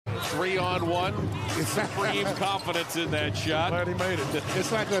3-on-1. Extreme confidence in that shot. Glad he made it.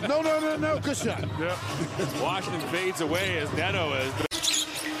 It's like a no, good shot. Yep. Washington fades away as Neto is.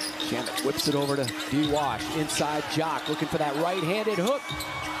 Shamet whips it over to D. Wash. Inside Jock looking for that right-handed hook.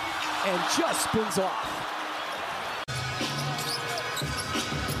 And just spins off.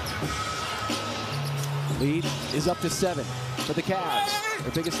 Lead is up to 7 for the Cavs.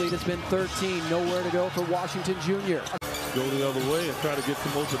 Their biggest lead has been 13. Nowhere to go for Washington Jr. Go the other way and try to get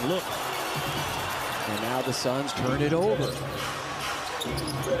some open look. And now the Suns turn it over.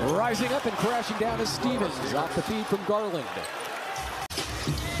 Rising up and crashing down is Stevens off the feed from Garland.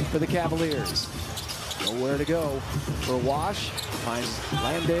 For the Cavaliers. Nowhere to go for Wash. Finds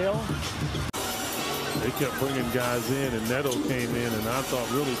Landale. They kept bringing guys in, and Neto came in, and I thought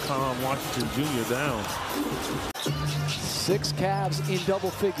really calmed Washington Jr. down. 6 Cavs in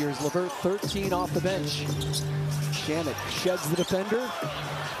double figures. LeVert 13 off the bench. Shamet sheds the defender.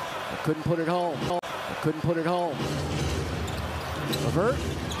 Couldn't put it home. LeVert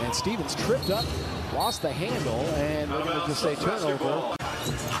and Stevens tripped up, lost the handle, and we're going to just say turnover.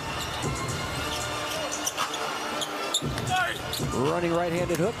 Running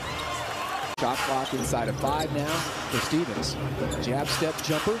right-handed hook. Shot clock inside of 5 now for Stevens. Jab step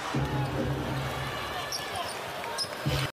jumper.